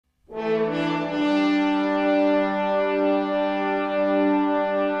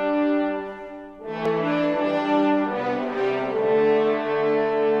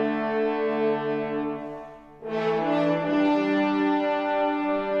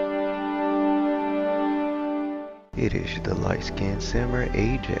It is the light-skinned simmer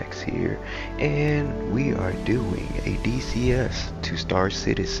Ajax here, and we are doing a DCS to Star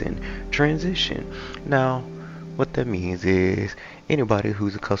Citizen transition. Now, what that means is anybody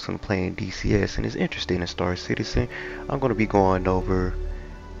who's accustomed to playing DCS and is interested in Star Citizen, I'm going to be going over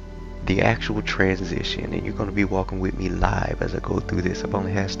the actual transition, and you're going to be walking with me live as I go through this. I've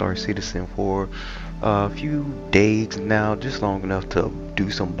only had Star Citizen for a few days now, just long enough to do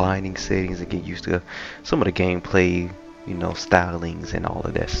some binding settings and get used to some of the gameplay, stylings and all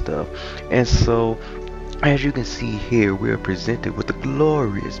of that stuff. And so as you can see here, we are presented with a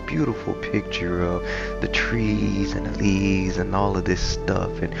glorious, beautiful picture of the trees and the leaves and all of this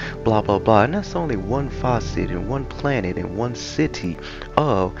stuff and blah blah blah. And that's only one facet and one planet and one city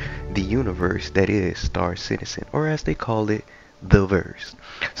of the universe that is Star Citizen, or as they call it, the verse.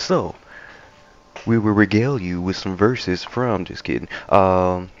 So we will regale you with some verses from, just kidding.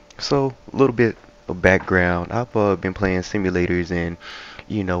 So a little bit of background. I've been playing simulators and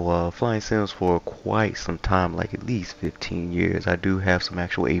flying sims for quite some time, like at least 15 years. I do have some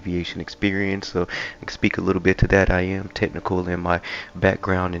actual aviation experience, so I can speak a little bit to that. I am technical in my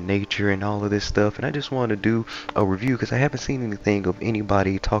background in nature and all of this stuff, and I just want to do a review because I haven't seen anything of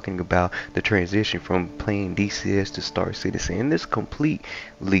anybody talking about the transition from playing DCS to Star Citizen, and it's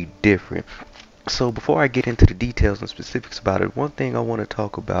completely different. So before I get into the details and specifics about it, one thing I want to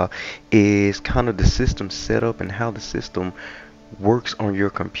talk about is kind of the system setup and how the system works on your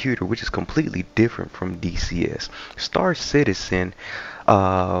computer, which is completely different from DCS. Star Citizen,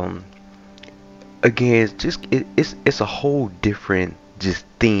 again, it's a whole different just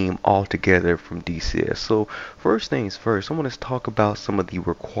theme altogether from DCS. So first things first, I want to talk about some of the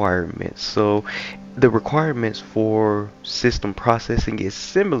requirements. So the requirements for system processing is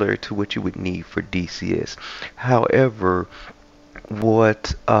similar to what you would need for DCS. However,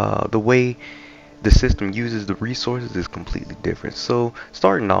 the way the system uses the resources is completely different. So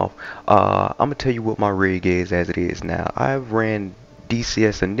starting off, I'm gonna tell you what my rig is as it is now. I've ran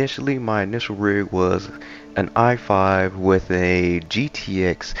DCS initially. My initial rig was an i5 with a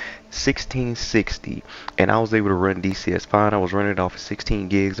GTX 1660, and I was able to run DCS fine. I was running it off of 16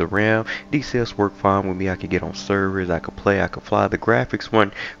 gigs of RAM. DCS worked fine with me. I could get on servers, I could play, I could fly. The graphics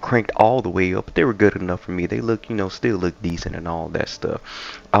weren't cranked all the way up, but they were good enough for me. They look, still look decent and all that stuff.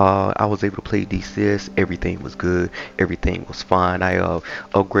 I was able to play DCS. Everything was good. Everything was fine. I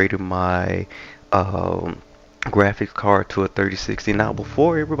upgraded my graphics card to a 3060. Now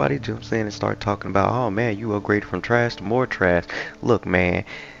before everybody jumps in and start talking about, oh man, you upgraded from trash to more trash, look man,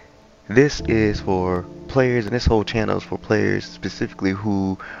 this is for players, and this whole channel is for players specifically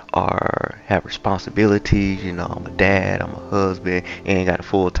who have responsibilities. I'm a dad, I'm a husband, and got a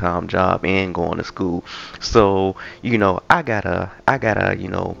full-time job and going to school. So I gotta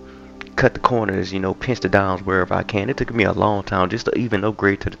cut the corners, pinch the downs wherever I can. It took me a long time just to even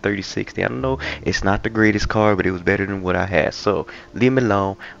upgrade to the 3060. I don't know, it's not the greatest card, but it was better than what I had. So leave me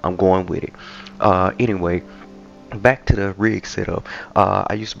alone, I'm going with it. Anyway, back to the rig setup.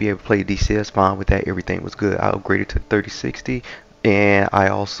 I used to be able to play DCS fine with that. Everything was good. I upgraded to 3060, and I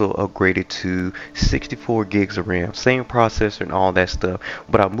also upgraded to 64 gigs of RAM. Same processor and all that stuff,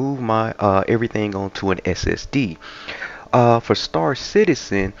 but I moved my everything onto an SSD. For Star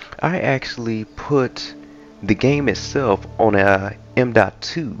Citizen, I actually put the game itself on a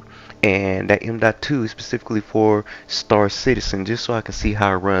M.2, and that M.2 is specifically for Star Citizen, just so I can see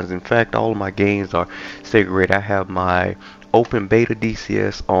how it runs. In fact, all of my games are segregated. I have my open beta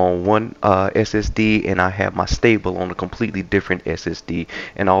DCS on one SSD, and I have my stable on a completely different SSD,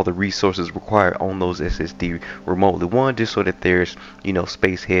 and all the resources required on those SSD remotely. One, just so that there's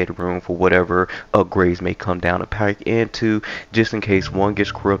space headroom for whatever upgrades may come down the pike, and two, just in case one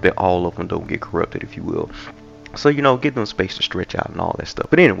gets corrupted, all of them don't get corrupted, if you will. So give them space to stretch out and all that stuff.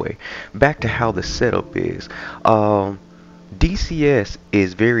 But anyway, back to how the setup is. DCS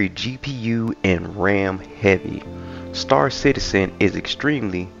is very GPU and RAM heavy. Star Citizen is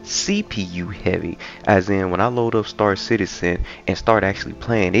extremely CPU heavy, as in when I load up Star Citizen and start actually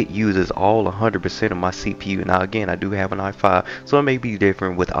playing, it uses all 100% of my CPU. Now again, I do have an i5, so it may be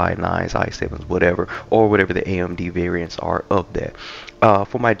different with i9s, i7s, whatever, or whatever the AMD variants are of that.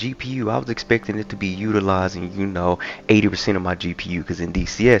 For my GPU, I was expecting it to be utilizing 80% of my GPU, because in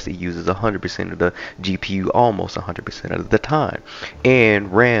DCS it uses 100% of the GPU almost 100% of the time.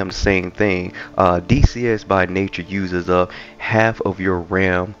 And RAM, the same thing. DCS by nature uses up half of your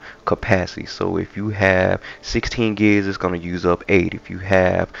RAM capacity. So if you have 16 gigs, it's going to use up 8. If you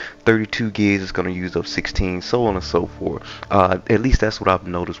have 32 gigs, it's going to use up 16, so on and so forth. At least that's what I've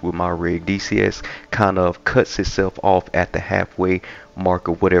noticed with my rig. DCS kind of cuts itself off at the halfway mark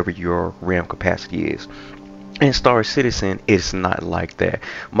of whatever your RAM capacity is. In Star Citizen, it's not like that.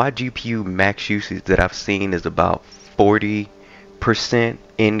 My GPU max usage that I've seen is about 40%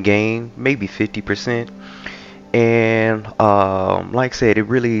 in game, maybe 50%. And like I said, it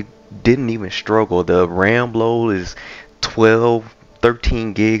really didn't even struggle. The RAM load is 12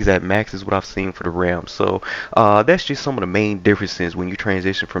 13 gigs at max is what I've seen for the RAM. So that's just some of the main differences when you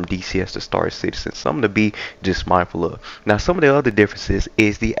transition from DCS to Star Citizen. Something to be just mindful of. Now, some of the other differences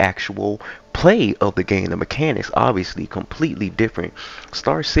is the actual play of the game. The mechanics obviously completely different.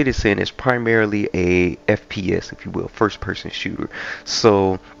 Star Citizen is primarily a FPS, if you will, first person shooter.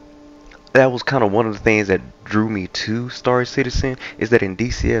 So that was kind of one of the things that drew me to Star Citizen, is that in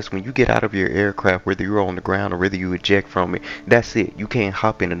DCS, when you get out of your aircraft, whether you're on the ground or whether you eject from it, that's it. You can't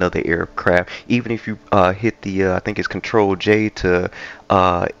hop in another aircraft. Even if you hit the, I think it's Control J to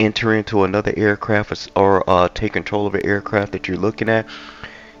enter into another aircraft, or take control of an aircraft that you're looking at.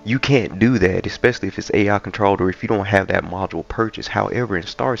 You can't do that, especially if it's AI controlled or if you don't have that module purchased. However, in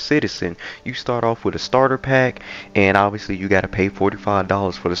Star Citizen, you start off with a starter pack, and obviously you got to pay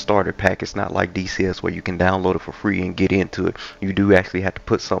 $45 for the starter pack. It's not like DCS where you can download it for free and get into it. You do actually have to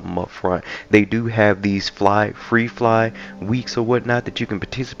put something up front. They do have these free fly weeks or whatnot that you can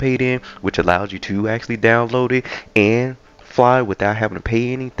participate in, which allows you to actually download it and fly without having to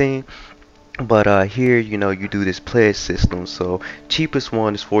pay anything. But here, you know, you do this pledge system. So cheapest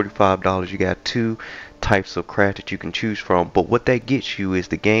one is $45. You got two types of craft that you can choose from. But what that gets you is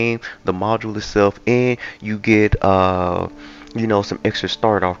the game, the module itself, and you get you know, some extra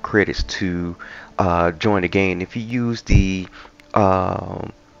start off credits to join the game. If you use the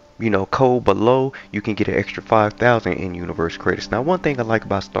you know, code below, you can get an extra 5,000 in universe credits. Now, one thing I like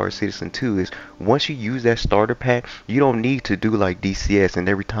about Star Citizen 2 is once you use that starter pack, you don't need to do like DCS and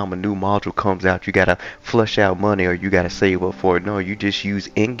every time a new module comes out, you gotta flush out money or you gotta save up for it. No, you just use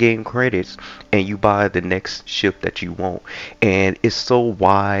in-game credits and you buy the next ship that you want. And it's so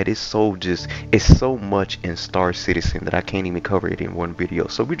wide, it's so much in Star Citizen that I can't even cover it in one video.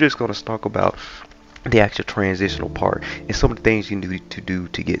 So we're just gonna talk about the actual transitional part and some of the things you need to do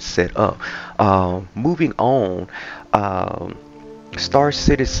to get set up. Moving on, Star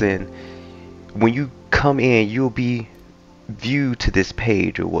Citizen, when you come in, you'll be viewed to this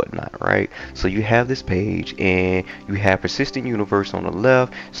page or whatnot, right? So you have this page and you have Persistent Universe on the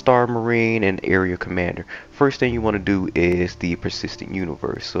left, Star Marine, and Area Commander. First thing you want to do is the Persistent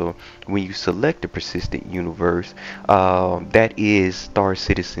Universe. So when you select the Persistent Universe, that is Star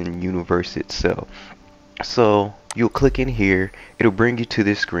Citizen Universe itself. So you'll click in here, it'll bring you to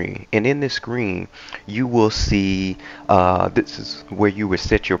this screen, and in this screen you will see this is where you would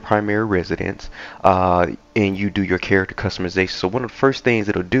set your primary residence, and you do your character customization. So one of the first things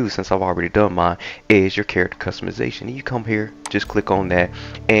it'll do, since I've already done mine, is your character customization. And you come here, just click on that,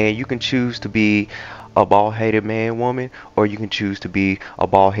 and you can choose to be a bald-headed man woman, or you can choose to be a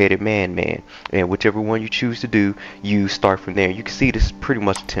bald-headed man, and whichever one you choose to do, you start from there. You can see this is pretty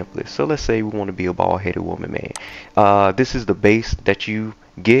much a template. So let's say we want to be a bald-headed woman man. This is the base that you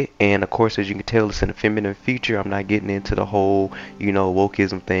get, and of course, as you can tell, it's an feminine feature. I'm not getting into the whole, you know,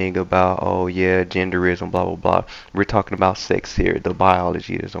 wokeism thing about, oh yeah, genderism, blah blah blah. We're talking about sex here, the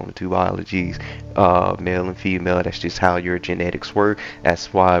biology. There's only two biologies, male and female. That's just how your genetics work.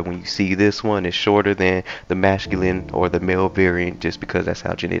 That's why when you see this one, it's shorter than the masculine or the male variant, just because that's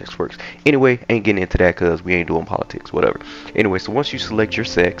how genetics works. Anyway, ain't getting into that because we ain't doing politics, whatever. Anyway, so once you select your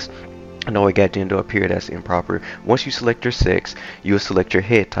sex, I know I got gender up here, that's improper. Once you select your sex, you'll select your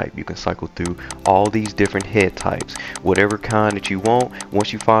head type. You can cycle through all these different head types, whatever kind that you want.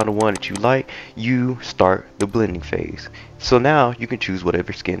 Once you find the one that you like, you start the blending phase. So now you can choose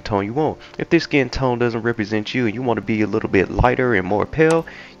whatever skin tone you want. If this skin tone doesn't represent you and you want to be a little bit lighter and more pale,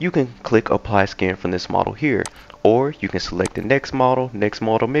 you can click apply skin from this model here. Or you can select the next model,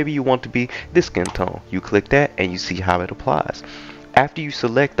 maybe you want to be this skin tone. You click that and you see how it applies. After you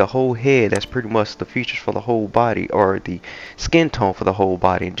select the whole head, that's pretty much the features for the whole body, or the skin tone for the whole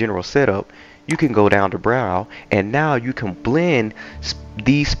body in general setup, you can go down to brow, and now you can blend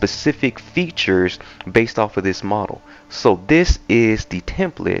these specific features based off of this model. So this is the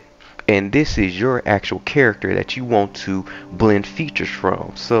template, and this is your actual character that you want to blend features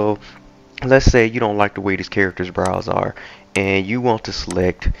from. So let's say you don't like the way this character's brows are, and you want to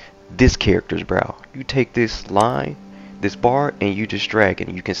select this character's brow. You take this line, this bar, and you just drag it,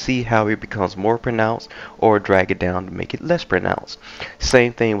 and you can see how it becomes more pronounced, or drag it down to make it less pronounced.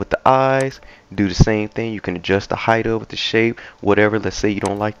 Same thing with the eyes, do the same thing. You can adjust the height of it, the shape, whatever. Let's say you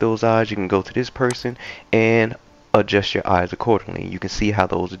don't like those eyes, you can go to this person and adjust your eyes accordingly. You can see how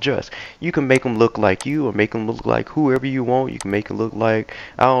those adjust. You can make them look like you, or make them look like whoever you want. You can make it look like,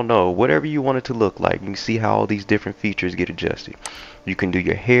 I don't know, whatever you want it to look like. You can see how all these different features get adjusted. You can do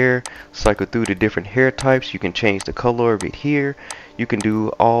your hair, cycle through the different hair types. You can change the color of it here. You can do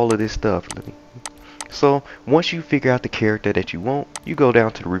all of this stuff. So once you figure out the character that you want, you go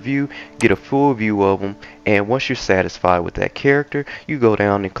down to the review, get a full view of them, and once you're satisfied with that character, you go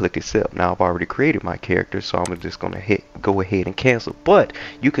down and click accept. Now I've already created my character, so I'm just gonna go ahead and cancel. But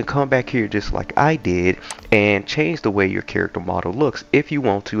you can come back here just like I did and change the way your character model looks if you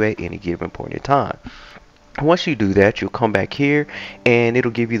want to at any given point in time. Once you do that, you'll come back here and it'll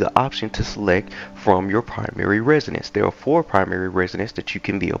give you the option to select from your primary residence. There are 4 primary residences that you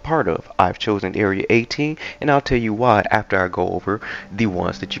can be a part of. I've chosen Area 18, and I'll tell you why after I go over the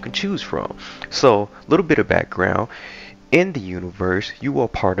ones that you can choose from. So, a little bit of background. In the universe, you are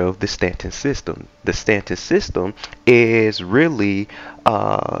part of the Stanton system. The Stanton system is really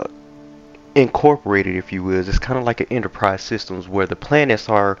incorporated, if you will. It's kind of like an enterprise systems where the planets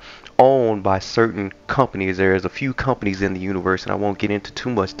are owned by certain companies. There's a few companies in the universe, and I won't get into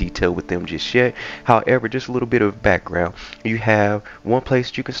too much detail with them just yet. However, just a little bit of background. You have one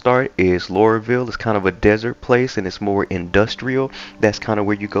place you can start is Laurelville. It's kind of a desert place, and it's more industrial. That's kind of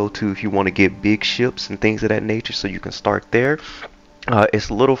where you go to if you want to get big ships and things of that nature, so you can start there. It's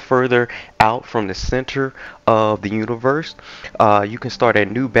a little further out from the center of the universe. You can start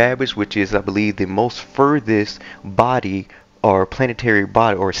at New Babbage, which is, I believe, the most furthest body or planetary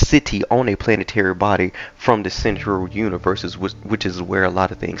body or city on a planetary body from the central universe, which is where a lot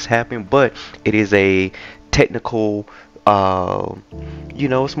of things happen. But it is a technical,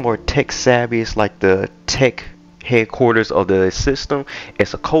 it's more tech savvy. It's like the tech headquarters of the system.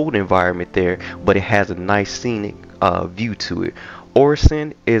 It's a cold environment there, but it has a nice scenic view to it.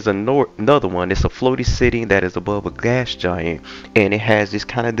 Orison is another one. It's a floaty city that is above a gas giant, and it has this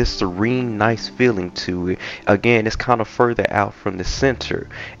kind of this serene, nice feeling to it. Again, it's kind of further out from the center.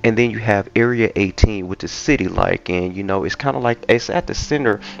 And then you have Area 18, which is city-like, and it's kind of like it's at the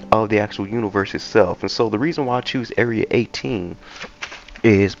center of the actual universe itself. And so the reason why I choose Area 18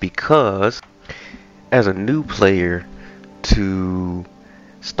 is because as a new player to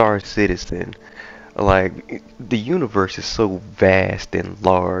Star Citizen, like, the universe is so vast and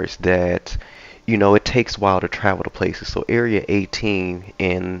large that it takes a while to travel to places. So Area 18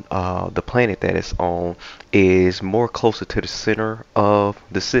 and the planet that it's on is more closer to the center of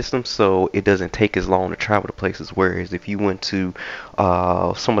the system, so it doesn't take as long to travel to places. Whereas if you went to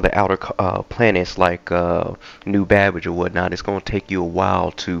some of the outer planets like New Babbage or whatnot, it's going to take you a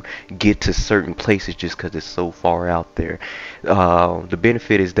while to get to certain places just because it's so far out there. The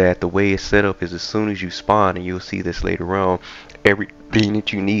benefit is that the way it's set up is as soon as you spawn, and you'll see this later on, everything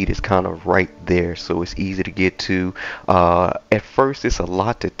that you need is kind of right there, so it's easy to get to. At first it's a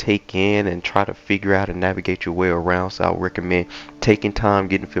lot to take in and try to figure out and navigate your way around, so I would recommend taking time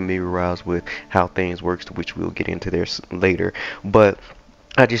getting familiarized with how things works, which we'll get into there later. But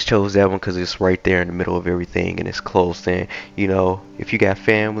I just chose that one because it's right there in the middle of everything, and it's close. And if you got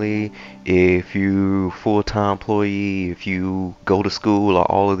family, if you full-time employee, if you go to school, or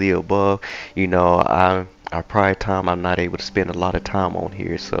all of the above, our prior time, I'm not able to spend a lot of time on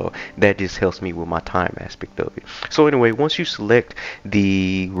here, so that just helps me with my time aspect of it. So anyway, once you select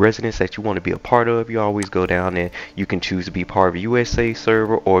the residence that you want to be a part of, you always go down and you can choose to be part of a USA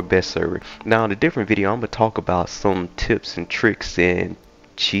server or best server. Now in a different video, I'm going to talk about some tips and tricks and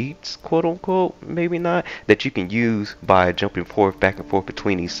cheats, quote unquote, maybe not, that you can use by jumping back and forth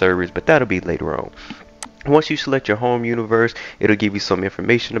between these servers, but that'll be later on. Once you select your home universe, it'll give you some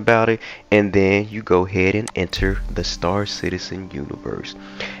information about it, and then you go ahead and enter the Star Citizen universe.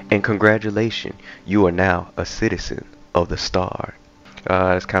 And congratulations, you are now a citizen of the star.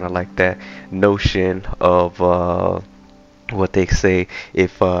 It's kind of like that notion of what they say,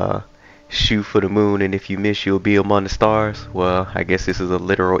 if shoot for the moon, and if you miss, you'll be among the stars. Well, I guess this is a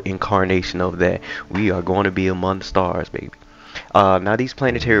literal incarnation of that. We are going to be among the stars, baby. Now these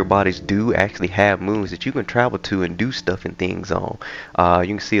planetary bodies do actually have moons that you can travel to and do stuff and things on. You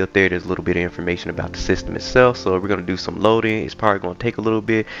can see up there's a little bit of information about the system itself, so we're going to do some loading. It's probably going to take a little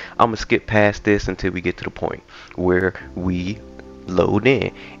bit. I'm going to skip past this until we get to the point where we load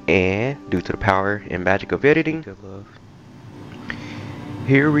in, and due to the power and magic of editing,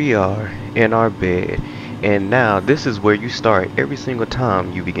 here we are in our bed, and now this is where you start every single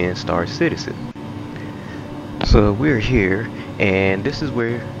time you begin Star Citizen. So we're here, and this is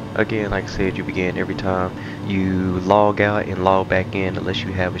where, again, like I said, you begin every time you log out and log back in. Unless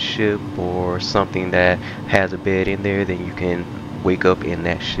you have a ship or something that has a bed in there, then you can wake up in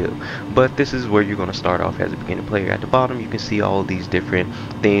that ship. But this is where you're going to start off as a beginning player. At the bottom you can see all these different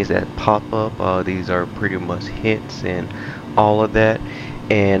things that pop up. These are pretty much hints and all of that.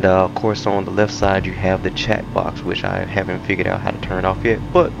 And of course on the left side you have the chat box, which I haven't figured out how to turn off yet,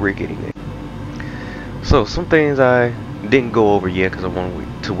 but we're getting there. So some things I didn't go over yet because I wanted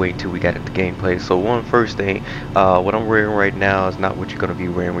to wait until we got into gameplay. So one first thing, what I'm wearing right now is not what you're going to be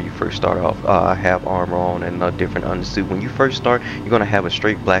wearing when you first start off. I have armor on and a different undersuit. When you first start, you're going to have a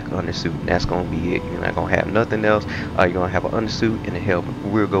straight black undersuit, and that's going to be it. You're not going to have nothing else. You're going to have an undersuit and a helmet.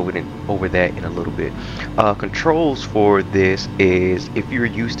 We'll go over that in a little bit. Controls for this is, if you're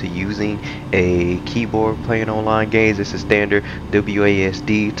used to using a keyboard playing online games, it's a standard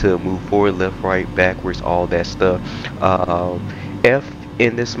WASD to move forward, left, right, backwards, all that stuff. F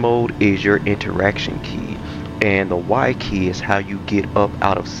in this mode is your interaction key, and the Y key is how you get up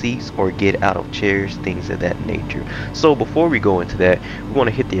out of seats or get out of chairs, things of that nature. So before we go into that, we want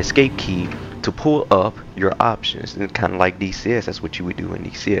to hit the escape key to pull up your options, and kind of like DCS, that's what you would do in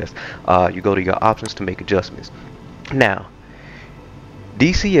DCS. You go to your options to make adjustments. Now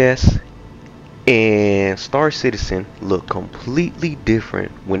DCS and Star Citizen look completely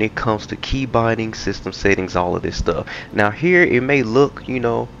different when it comes to key binding, system settings, all of this stuff. Now here it may look, you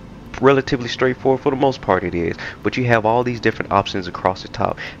know, relatively straightforward. For the most part it is, but you have all these different options across the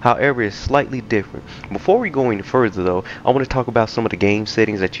top. However, it's slightly different. Before we go any further though, I want to talk about some of the game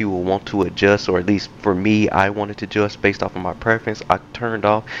settings that you will want to adjust, or at least for me, I wanted to adjust based off of my preference. I turned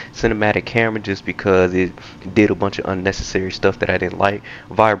off cinematic camera just because it did a bunch of unnecessary stuff that I didn't like.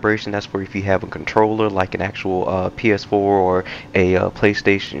 Vibration, that's for if you have a controller like an actual PS4 or a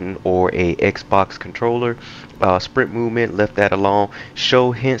PlayStation or a Xbox controller. Sprint movement, left that alone.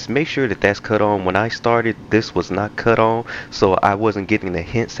 Show hints, make sure that that's cut on. When I started, this was not cut on, so I wasn't getting the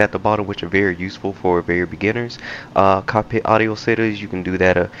hints at the bottom, which are very useful for very beginners. Cockpit audio settings, you can do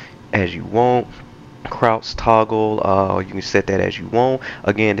that as you want. Crouch toggle, you can set that as you want.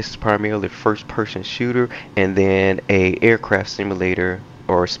 Again, this is primarily first person shooter, and then a aircraft simulator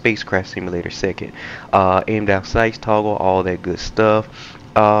or spacecraft simulator second. Aim down sights toggle, all that good stuff.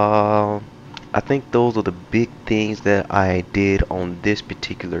 I think those are the big things that I did on this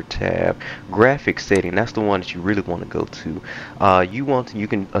particular tab. Graphics setting, that's the one that you really want to go to. You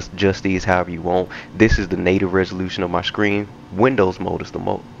can adjust these however you want. This is the native resolution of my screen. Windows mode is the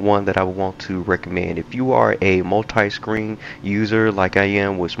one that I would want to recommend. If you are a multi-screen user like I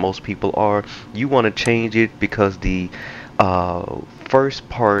am, which most people are, you want to change it because the first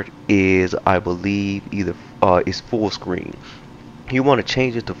part is, I believe, either is full screen. You want to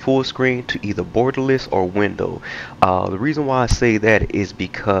change it to full screen to either borderless or window. The reason why I say that is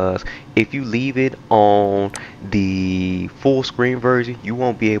because if you leave it on the full screen version, you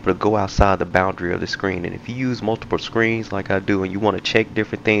won't be able to go outside the boundary of the screen. And if you use multiple screens like I do, and you want to check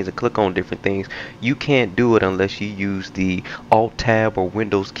different things and click on different things, you can't do it unless you use the Alt tab or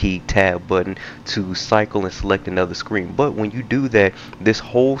Windows key tab button to cycle and select another screen. But when you do that, this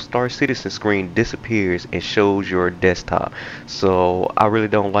whole Star Citizen screen disappears and shows your desktop. So I really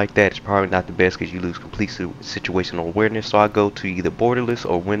don't like that. It's probably not the best because you lose complete situational awareness. So I go to either borderless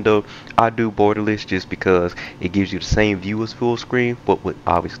or window. I do borderless just because it gives you the same view as full screen, but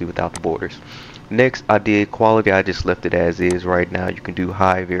obviously without the borders. Next, I did quality. I just left it as is right now. You can do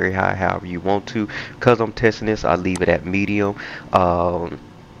high, very high, however you want to. Because I'm testing this, I leave it at medium.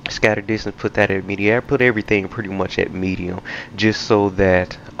 Scatter distance, put that at medium. I put everything pretty much at medium, just so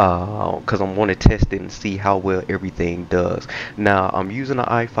that because I want to test it and see how well everything does. Now I'm using an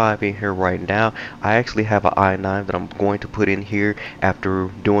i5 in here right now. I actually have an i9 that I'm going to put in here after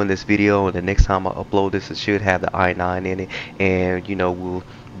doing this video, and the next time I upload this, it should have the i9 in it, and you know, we'll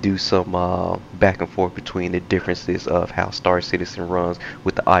do some back and forth between the differences of how Star Citizen runs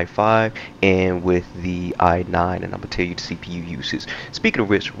with the i5 and with the i9, and I'm gonna tell you the CPU usage. Speaking of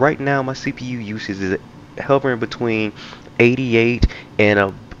which, right now my CPU usage is hovering between 88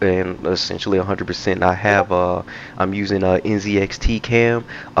 and essentially 100%. I have I'm using a NZXT cam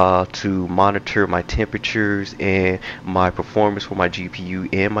to monitor my temperatures and my performance for my GPU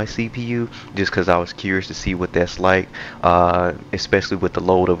and my CPU, just because I was curious to see what that's like, especially with the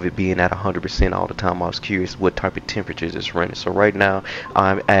load of it being at 100% all the time. I was curious what type of temperatures it's running. So right now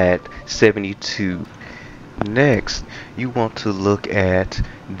I'm at 72. Next, you want to look at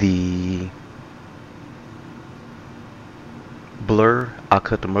the blur. I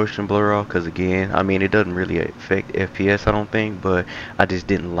cut the motion blur off because, again, I mean, it doesn't really affect FPS, I don't think, but I just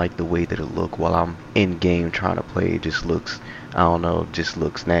didn't like the way that it looked while I'm in game trying to play. It just looks I don't know, it just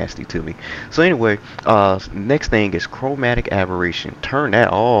looks nasty to me. So anyway, next thing is chromatic aberration. Turn that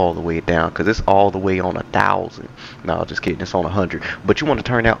all the way down because it's all the way on 1,000. No, just kidding, it's on 100. But you want to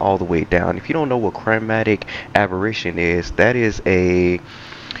turn that all the way down. If you don't know what chromatic aberration is, that is an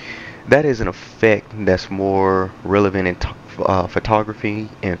effect that's more relevant in photography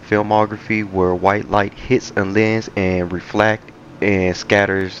and filmography, where white light hits a lens and reflect and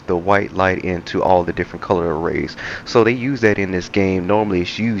scatters the white light into all the different color arrays. So they use that in this game. Normally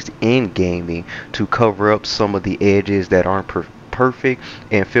it's used in gaming to cover up some of the edges that aren't perfect,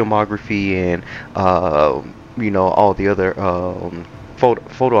 and filmography and all the other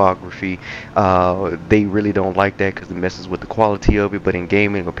photography. They really don't like that because it messes with the quality of it. But in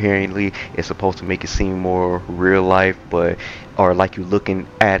gaming, apparently it's supposed to make it seem more real life, but or like you're looking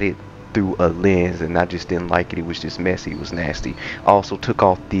at it through a lens, and I just didn't like it. It was just messy, it was nasty. I also took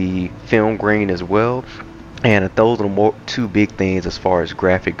off the film grain as well. And those are the two big things as far as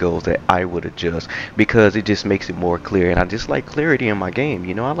graphic goes that I would adjust, because it just makes it more clear. And I just like clarity in my game.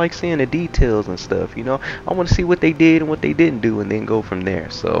 I like seeing the details and stuff. I want to see what they did and what they didn't do, and then go from there.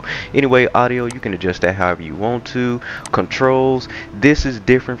 So anyway, audio, you can adjust that however you want to. Controls, this is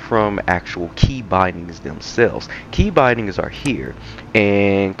different from actual key bindings themselves. Key bindings are here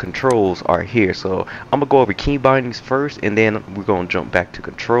and controls are here. So I'm gonna go over key bindings first, and then we're gonna jump back to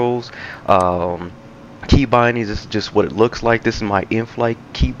controls. Key bindings is just what it looks like. This is my in-flight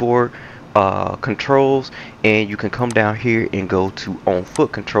keyboard controls, and you can come down here and go to on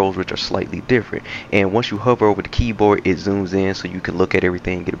foot controls, which are slightly different. And once you hover over the keyboard, it zooms in so you can look at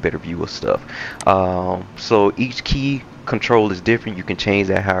everything and get a better view of stuff. So each key control is different. You can change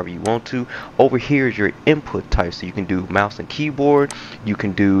that however you want to. Over here is your input type, so you can do mouse and keyboard. You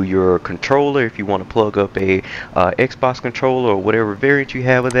can do your controller if you want to plug up a Xbox controller or whatever variant you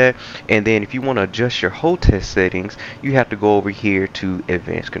have of that. And then if you want to adjust your hotess settings, you have to go over here to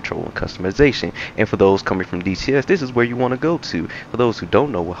advanced control and customization. And for those coming from DCS, this is where you want to go to. For those who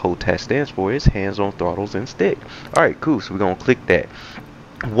don't know what hotess stands for, it's hands on throttles and stick. Alright, cool, so we're gonna click that.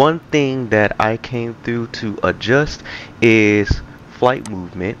 One thing that I came through to adjust is flight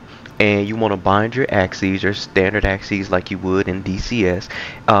movement, and you want to bind your axes, your standard axes, like you would in DCS.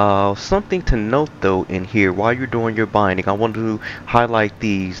 Something to note though in here while you're doing your binding, I want to highlight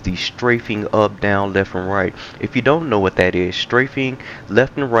the strafing up, down, left, and right. If you don't know what that is, strafing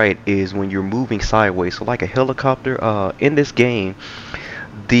left and right is when you're moving sideways. So like a helicopter, in this game,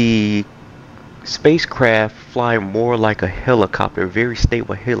 the spacecraft fly more like a helicopter, a very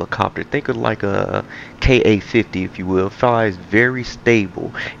stable helicopter. Think of like a KA-50, if you will. It flies very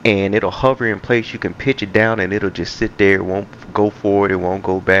stable, and it'll hover in place. You can pitch it down and it'll just sit there. It won't go forward, it won't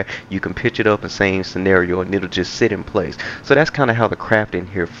go back. You can pitch it up in the same scenario and it'll just sit in place. So that's kind of how the craft in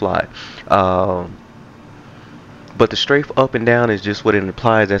here fly. But the strafe up and down is just what it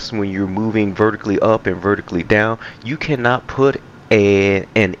implies. That's when you're moving vertically up and vertically down. You cannot put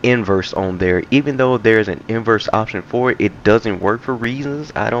an inverse on there. Even though there's an inverse option for it, it doesn't work for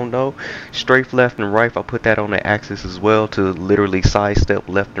reasons I don't know. Strafe left and right, I put that on the axis as well to literally sidestep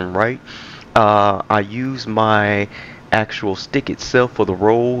left and right. I use my actual stick itself for the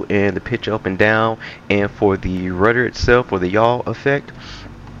roll and the pitch up and down, and for the rudder itself, or the yaw effect.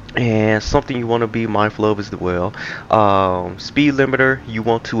 And something you want to be mindful of as well, speed limiter, you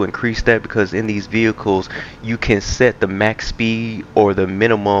want to increase that, because in these vehicles you can set the max speed or the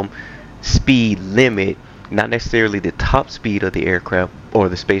minimum speed limit, not necessarily the top speed of the aircraft or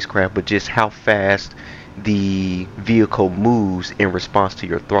the spacecraft, but just how fast the vehicle moves in response to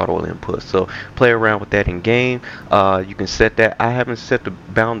your throttle input. So play around with that in game. You can set that. I haven't set the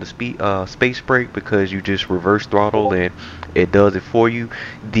bound to speed space brake, because you just reverse throttle and it does it for you.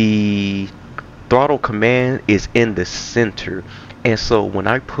 The throttle command is in the center, and so when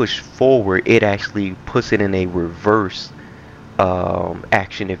I push forward, it actually puts it in a reverse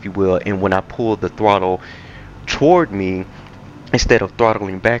action, if you will. And when I pull the throttle toward me, instead of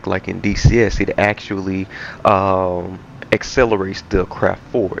throttling back like in DCS, it actually accelerates the craft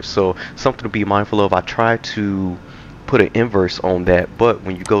forward. So something to be mindful of. I try to put an inverse on that, but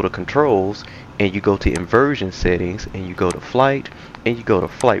when you go to controls and you go to inversion settings and you go to flight and you go to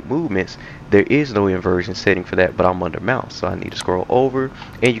flight movements, there is no inversion setting for that, but I'm under mouse, so I need to scroll over,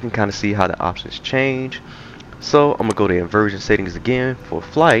 and you can kind of see how the options change. So I'm gonna go to inversion settings again for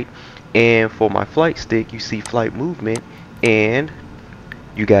flight, and for my flight stick, you see flight movement, and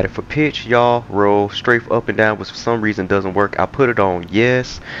you got it for pitch, yaw, roll, strafe up and down, which for some reason doesn't work. I put it on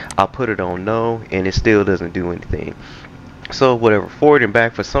yes, I put it on no, and it still doesn't do anything. So whatever, forward and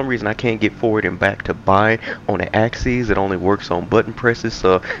back, for some reason I can't get forward and back to bind on the axes. It only works on button presses,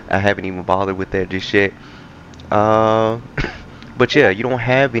 so I haven't even bothered with that just yet. Uh, but yeah, you don't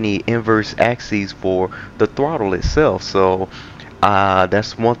have any inverse axes for the throttle itself, so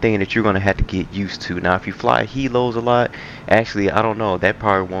that's one thing that you're gonna have to get used to. Now, if you fly helos a lot, actually, I don't know, that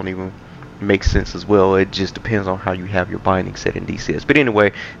probably won't even make sense as well. It just depends on how you have your binding set in DCS. But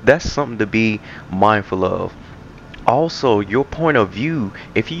anyway, that's something to be mindful of. Also, your point of view,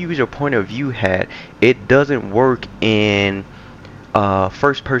 if you use your point of view hat, it doesn't work in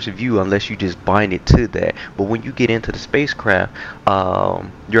first person view unless you just bind it to that. But when you get into the spacecraft,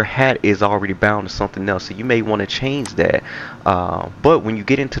 your hat is already bound to something else, so you may want to change that. But when you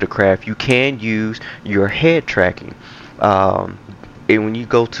get into the craft, you can use your head tracking. And when you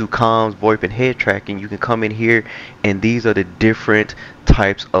go to comms, VoIP, and head tracking, you can come in here, and these are the different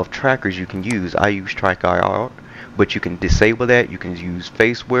types of trackers you can use. I use Track IR, but you can disable that. You can use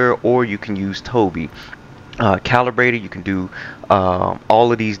Faceware, or you can use Toby. Calibrated, you can do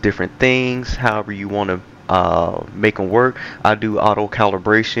all of these different things however you want to make them work. I do auto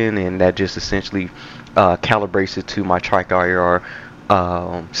calibration, and that just essentially calibrates it to my Track IR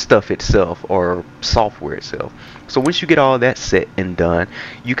stuff itself, or software itself. So once you get all that set and done,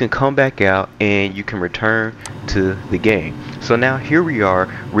 you can come back out and you can return to the game. So now here we are,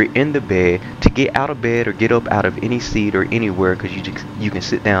 we're in the bed. To get out of bed or get up out of any seat or anywhere, because you can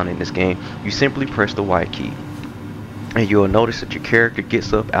sit down in this game, you simply press the Y key, and you'll notice that your character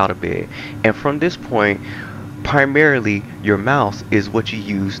gets up out of bed. And from this point, primarily your mouse is what you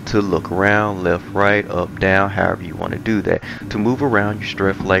use to look around, left, right, up, down, however you want to do that. To move around, you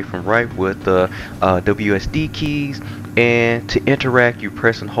strength left and right with the WSD keys, and to interact, you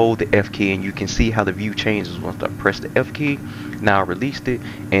press and hold the F key, and you can see how the view changes once I press the F key. Now I released it,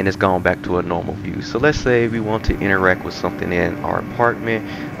 and it's gone back to a normal view. So let's say we want to interact with something in our apartment.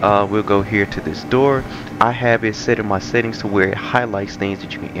 We'll go here to this door. I have it set in my settings to where it highlights things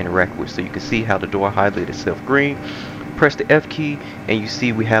that you can interact with. So you can see how the door highlighted itself green. Press the F key, and you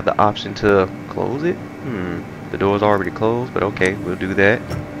see we have the option to close it. The door's already closed, but okay, we'll do that.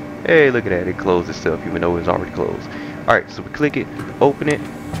 Hey, look at that, it closed itself even though it's already closed. Alright, so we click it, open it,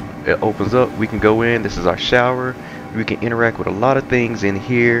 it opens up. We can go in, this is our shower. We can interact with a lot of things in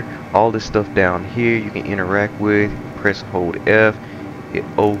here. All this stuff down here you can interact with. Press and hold F, it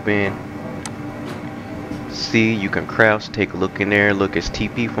open. See, you can crouch, take a look in there. Look, it's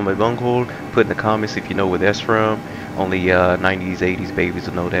TP from a bunghole. Put in the comments if you know where that's from. Only 90s, 80s babies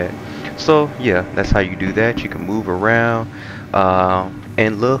will know that. So yeah, that's how you do that. You can move around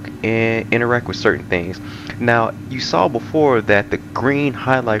and look and interact with certain things. Now, you saw before that the green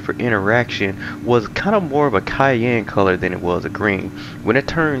highlight for interaction was kind of more of a cayenne color than it was a green. When it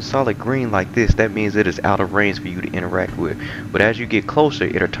turns solid green like this, that means it is out of range for you to interact with. But as you get closer,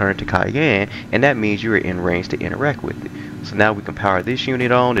 it'll turn to cayenne, and that means you're in range to interact with it. So now we can power this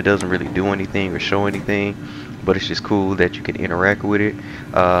unit on. It doesn't really do anything or show anything, but it's just cool that you can interact with it.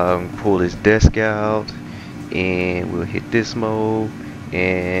 Pull this desk out, and we'll hit this mode,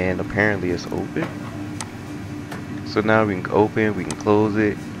 and apparently it's open. So now we can open, we can close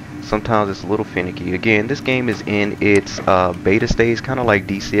it. Sometimes it's a little finicky. Again, this game is in its beta stage, kind of like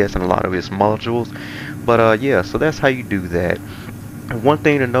DCS and a lot of its modules. But yeah, so that's how you do that. And one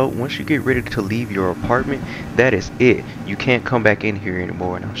thing to note, once you get ready to leave your apartment, that is it. You can't come back in here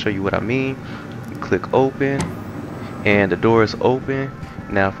anymore, and I'll show you what I mean. You click open, and the door is open.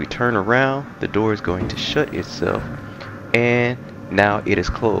 Now if we turn around, the door is going to shut itself, and now it is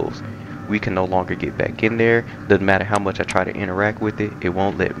closed. We can no longer get back in there. Doesn't matter how much I try to interact with it, it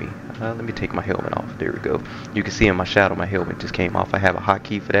won't let me. Let me take my helmet off. There we go. You can see in my shadow my helmet just came off. I have a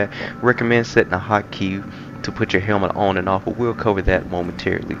hotkey for that. Recommend setting a hotkey to put your helmet on and off, but we'll cover that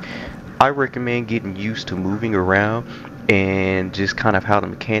momentarily. I recommend getting used to moving around and just kind of how the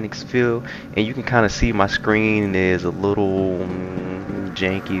mechanics feel, and you can kind of see my screen is a little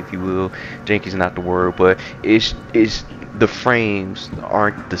janky, if you will. Janky's not the word, but it's the frames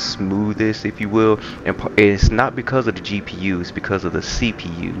aren't the smoothest, if you will, and it's not because of the GPU, it's because of the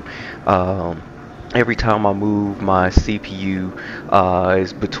CPU. Every time I move, my CPU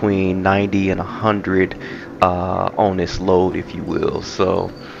is between 90 and 100 on this load, if you will.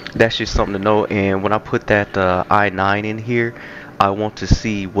 So that's just something to know. And when I put that i9 in here, I want to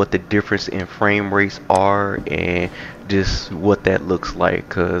see what the difference in frame rates are and just what that looks like,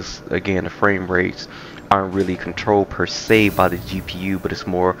 because again, the frame rates aren't really controlled per se by the GPU, but it's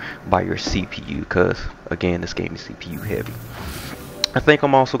more by your CPU, because again, this game is CPU heavy. I think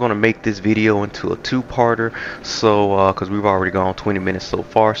I'm also going to make this video into a two-parter, so because we've already gone 20 minutes so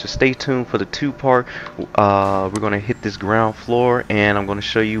far, so stay tuned for the two-part. We're going to hit this ground floor, and I'm going to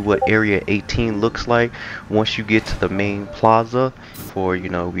show you what Area 18 looks like once you get to the main plaza before, you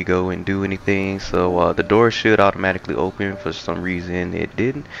know, we go and do anything. So the door should automatically open. For some reason it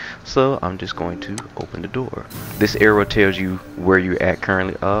didn't, so I'm just going to open the door. This arrow tells you where you're at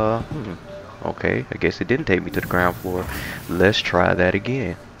currently. Okay, I guess it didn't take me to the ground floor. Let's try that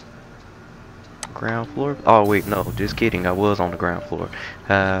again. Ground floor? Oh wait, no, just kidding. I was on the ground floor.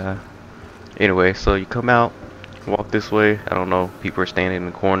 Anyway, so you come out, walk this way. I don't know, people are standing in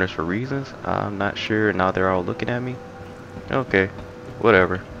the corners for reasons. I'm not sure. Now they're all looking at me. Okay,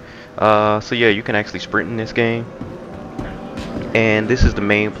 whatever. So yeah, you can actually sprint in this game. And this is the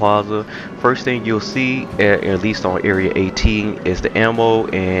main plaza. First thing you'll see, at least on Area 18, is the ammo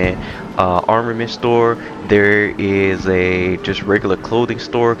and armament store. There is a just regular clothing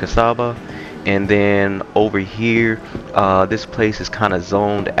store, Kasaba, and then over here, this place is kind of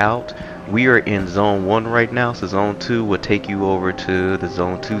zoned out. We are in zone 1 right now, so zone 2 will take you over to the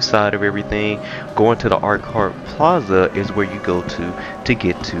zone 2 side of everything. Going to the Art Cart Plaza is where you go to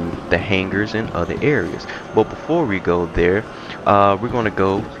get to the hangars and other areas. But before we go there, we're going to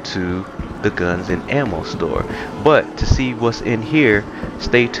go to the guns and ammo store. But to see what's in here,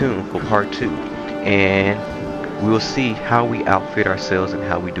 stay tuned for part 2, and we'll see how we outfit ourselves and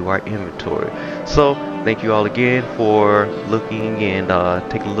how we do our inventory. So thank you all again for looking and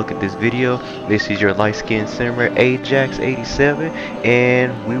taking a look at this video. This is your light-skinned simmer Ajax 87,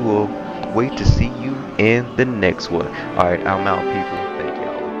 and we will wait to see you in the next one. Alright, I'm out, people.